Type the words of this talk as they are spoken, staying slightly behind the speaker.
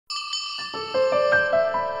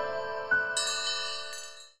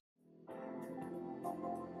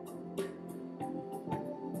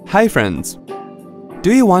Hi friends!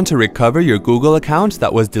 Do you want to recover your Google account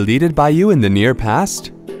that was deleted by you in the near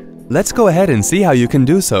past? Let's go ahead and see how you can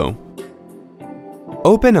do so.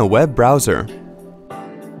 Open a web browser.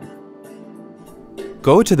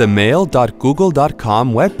 Go to the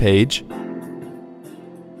mail.google.com webpage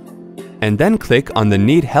and then click on the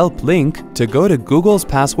Need Help link to go to Google's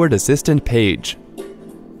Password Assistant page.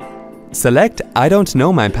 Select I don't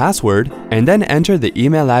know my password and then enter the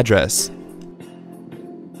email address.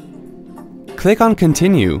 Click on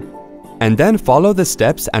Continue, and then follow the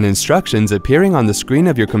steps and instructions appearing on the screen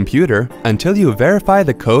of your computer until you verify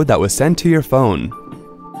the code that was sent to your phone.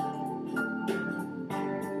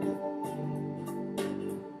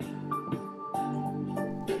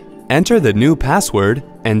 Enter the new password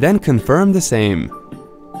and then confirm the same.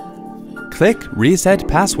 Click Reset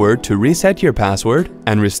Password to reset your password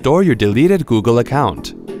and restore your deleted Google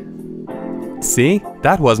account. See,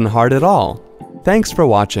 that wasn't hard at all. Thanks for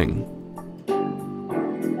watching.